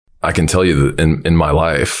I can tell you that in my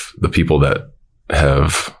life, the people that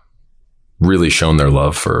have really shown their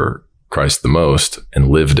love for Christ the most and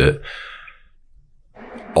lived it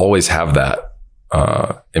always have that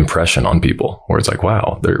impression on people where it's like,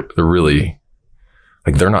 wow, they're really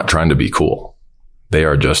like, they're not trying to be cool. They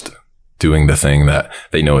are just doing the thing that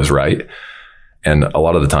they know is right. And a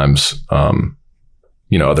lot of the times,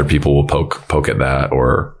 other people will poke at that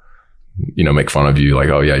or, make fun of you like,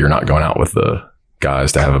 oh yeah, you're not going out with the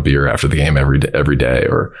guys to have a beer after the game every day,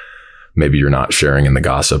 or maybe you're not sharing in the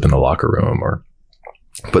gossip in the locker room,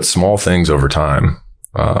 but small things over time,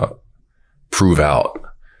 prove out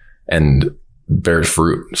and bears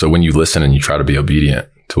fruit. So when you listen and you try to be obedient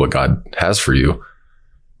to what God has for you,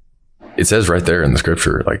 it says right there in the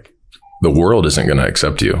scripture, like the world isn't going to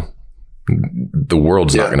accept you. The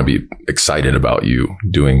world's not going to be excited about you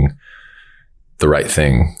doing the right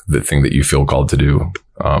thing, the thing that you feel called to do.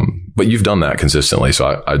 But you've done that consistently. So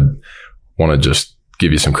I want to just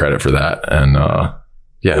give you some credit for that. And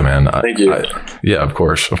man. Thank you. Of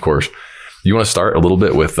course. You want to start a little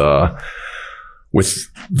bit with the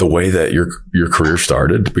way that your career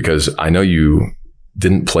started? Because I know you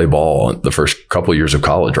didn't play ball the first couple of years of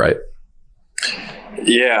college, right?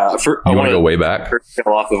 Yeah. I want to go way back.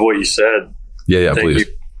 Off of what you said. Yeah, please.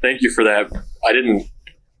 Thank you for that. I didn't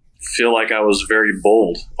feel like I was very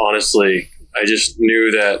bold, honestly. I just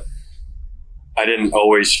knew that I didn't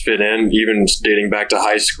always fit in, even dating back to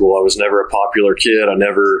high school. I was never a popular kid. I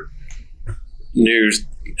never knew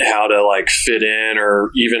how to like fit in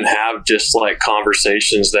or even have just like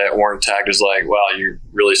conversations that weren't tagged as like, wow, you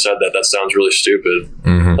really said that. That sounds really stupid.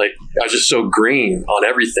 Mm-hmm. Like I was just so green on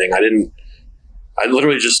everything. I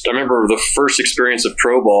remember the first experience of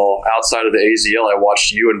pro ball outside of the AZL, I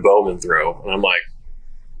watched you and Bowman throw. And I'm like,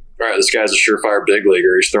 all right, this guy's a surefire big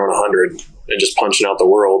leaguer. He's throwing 100 and just punching out the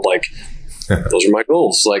world. Like, those are my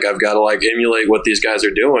goals. Like, I've got to like emulate what these guys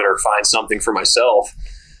are doing or find something for myself.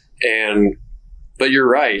 But you're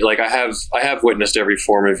right. Like, I have witnessed every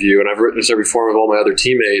form of you, and I've witnessed every form of all my other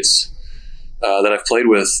teammates that I've played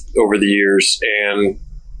with over the years. And,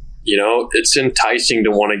 it's enticing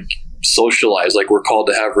to want to socialize. Like, we're called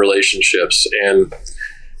to have relationships. And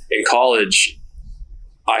in college,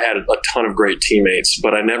 I had a ton of great teammates,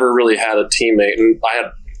 but I never really had a teammate. And I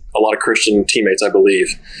had a lot of Christian teammates, I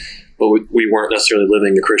believe, but we weren't necessarily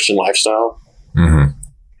living a Christian lifestyle. Mm-hmm.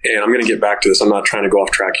 And I'm going to get back to this. I'm not trying to go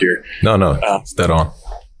off track here. No, it's dead on.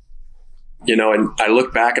 And I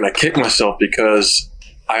look back and I kick myself because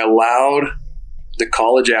I allowed the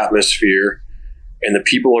college atmosphere and the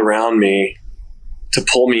people around me to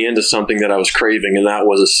pull me into something that I was craving. And that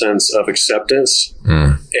was a sense of acceptance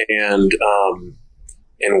and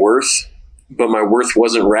worth. But my worth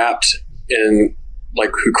wasn't wrapped in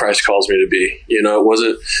like who Christ calls me to be. It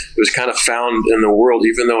was kind of found in the world,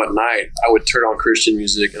 even though at night I would turn on Christian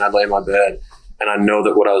music and I'd lay in my bed and I know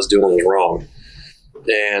that what I was doing was wrong.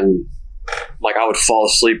 And like I would fall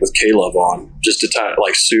asleep with K-Love on just to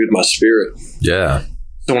soothe my spirit. Yeah.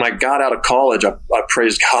 So when I got out of college, I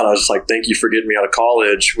praised God. I was like, thank you for getting me out of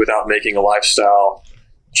college without making a lifestyle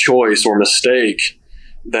choice or mistake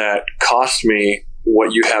that cost me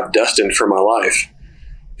what you have destined for my life.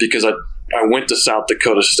 Because I went to South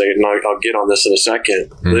Dakota State, and I'll get on this in a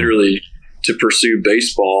second, literally to pursue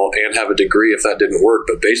baseball and have a degree if that didn't work.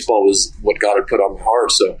 But baseball was what God had put on my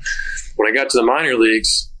heart. So when I got to the minor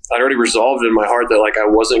leagues, I'd already resolved in my heart that like I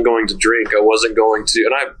wasn't going to drink. I wasn't going to,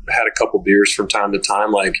 and I had a couple beers from time to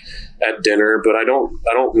time, like at dinner, but I don't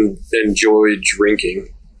enjoy drinking.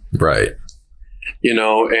 Right.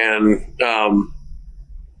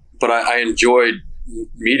 But I enjoyed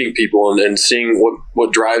meeting people and seeing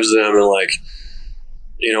what drives them and like,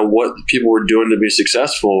 what people were doing to be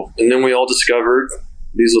successful. And then we all discovered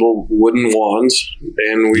these little wooden wands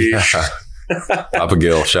and we, Papa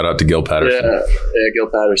Gil, shout out to Gil Patterson. Yeah, Gil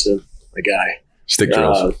Patterson, my guy. Stick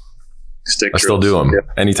drills. I still do them. Yeah.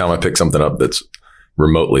 Anytime I pick something up that's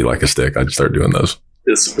remotely like a stick, I just start doing those.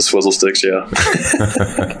 It's the swizzle sticks, yeah.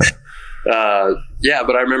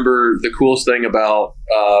 But I remember the coolest thing about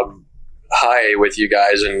High with you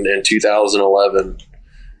guys in 2011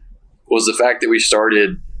 was the fact that we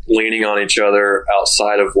started leaning on each other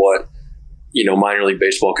outside of what, minor league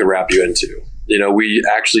baseball could wrap you into. We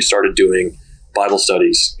actually started doing Bible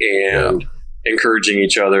studies and encouraging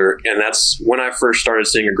each other. And that's when I first started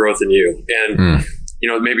seeing a growth in you. And,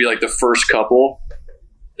 maybe like the first couple,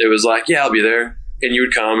 it was like, yeah, I'll be there. And you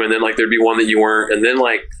would come. And then like, there'd be one that you weren't. And then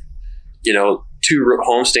like, 2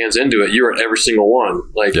 home stands into it, you were at every single one.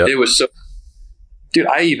 Like it was so, dude,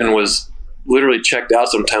 I even was literally checked out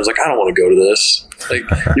sometimes. Like, I don't want to go to this. Like,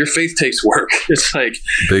 your faith takes work. It's like,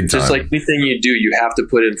 big time. just like anything you do, you have to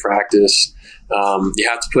put in practice. You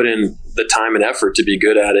have to put in the time and effort to be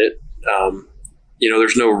good at it.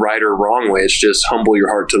 There's no right or wrong way. It's just humble your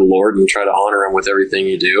heart to the Lord and try to honor him with everything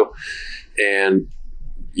you do. And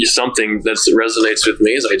something that resonates with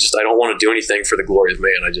me is I don't want to do anything for the glory of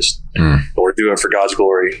man. I just want to do it for God's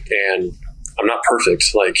glory. And I'm not perfect.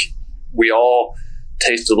 Like, we all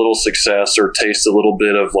taste a little success or taste a little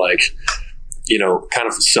bit of kind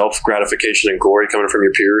of self gratification and glory coming from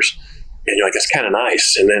your peers. And you're like, that's kind of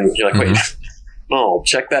nice. And then you're like, wait, no,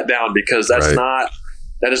 check that down, because that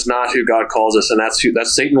is not who God calls us. And that's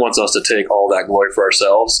Satan wants us to take all that glory for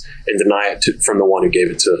ourselves and deny it from the one who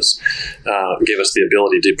gave it to us, gave us the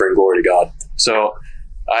ability to bring glory to God. So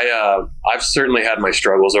I've certainly had my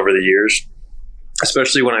struggles over the years,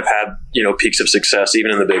 especially when I've had, peaks of success,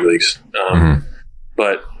 even in the big leagues.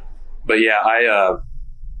 But yeah,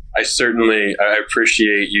 I certainly, I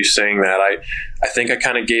appreciate you saying that. I think I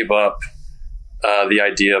kind of gave up the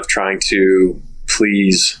idea of trying to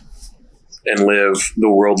please and live the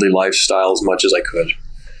worldly lifestyle as much as I could,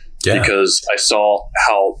 because I saw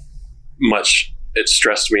how much it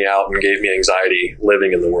stressed me out and gave me anxiety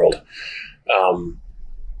living in the world.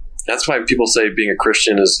 That's why people say being a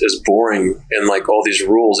Christian is boring, and like all these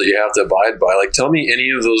rules that you have to abide by. Like, tell me any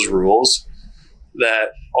of those rules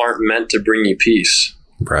that aren't meant to bring you peace.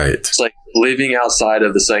 Right. It's like living outside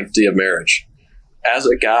of the sanctity of marriage. As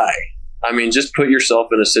a guy, I mean, just put yourself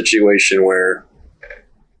in a situation where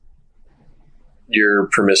you're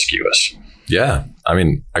promiscuous. Yeah. I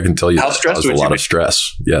mean, I can tell you that was a lot of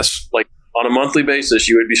stress. Yes. Like, on a monthly basis,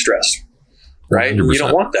 you would be stressed, right? 100%. You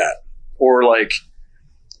don't want that. Or like,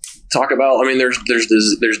 talk about, I mean, there's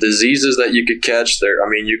diseases that you could catch there. I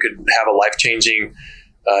mean, you could have a life-changing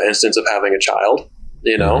instance of having a child,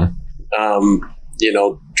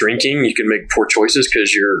 drinking, you can make poor choices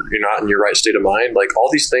because you're not in your right state of mind. Like, all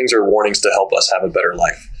these things are warnings to help us have a better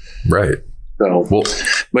life. Right. So,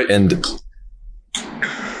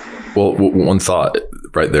 one thought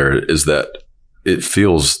right there is that it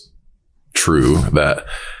feels true that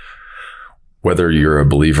whether you're a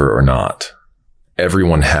believer or not,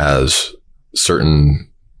 everyone has certain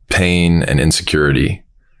pain and insecurity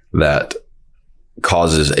that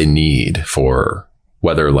causes a need for,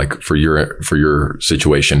 whether like for your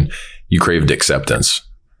situation, you craved acceptance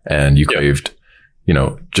and you craved,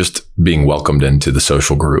 just being welcomed into the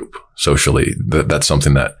social group socially. That's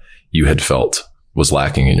something that you had felt was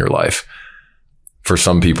lacking in your life. For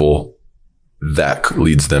some people, that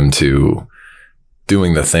leads them to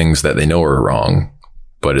doing the things that they know are wrong,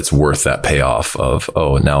 but it's worth that payoff of,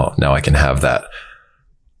 now I can have that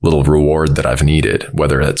little reward that I've needed,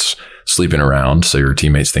 whether it's sleeping around so your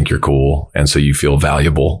teammates think you're cool and so you feel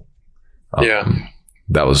valuable.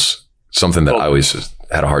 That was something that I always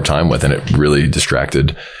had a hard time with, and it really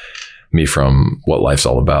distracted me from what life's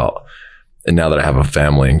all about. And now that I have a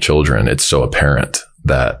family and children, it's so apparent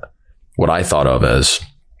that what I thought of as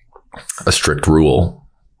a strict rule,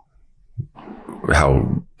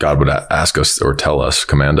 how God would ask us or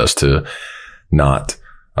command us to not,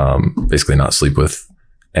 basically not sleep with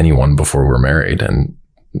anyone before we're married, and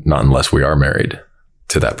not unless we are married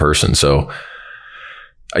to that person. So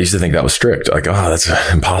I used to think that was strict. Like, that's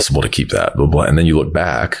impossible to keep that, blah, blah. And then you look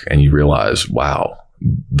back and you realize, wow,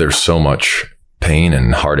 there's so much pain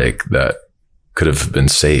and heartache that could have been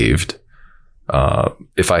saved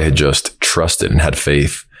if I had just trusted and had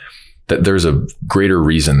faith that there's a greater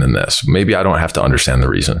reason than this. Maybe I don't have to understand the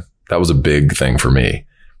reason. That was a big thing for me.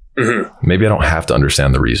 Mm-hmm. Maybe I don't have to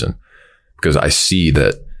understand the reason, because I see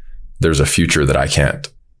that there's a future that I can't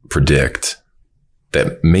predict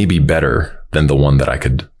that may be better than the one that I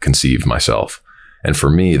could conceive myself. And for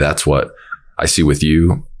me, that's what I see with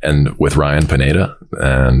you and with Ryan Pineda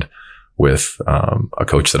and with a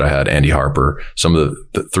coach that I had, Andy Harper. Some of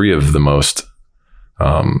the three of the most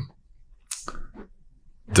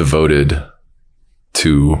devoted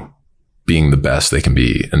to being the best they can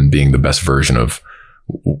be and being the best version of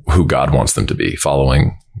who God wants them to be,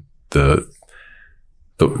 following the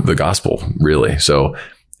gospel, really. So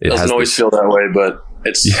it doesn't always feel that way, but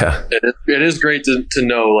it is great to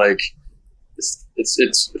know, like,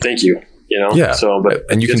 it's thank you, So,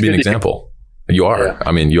 and you can be an example. You are. Yeah.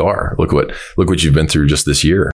 I mean, you are. Look what you've been through just this year.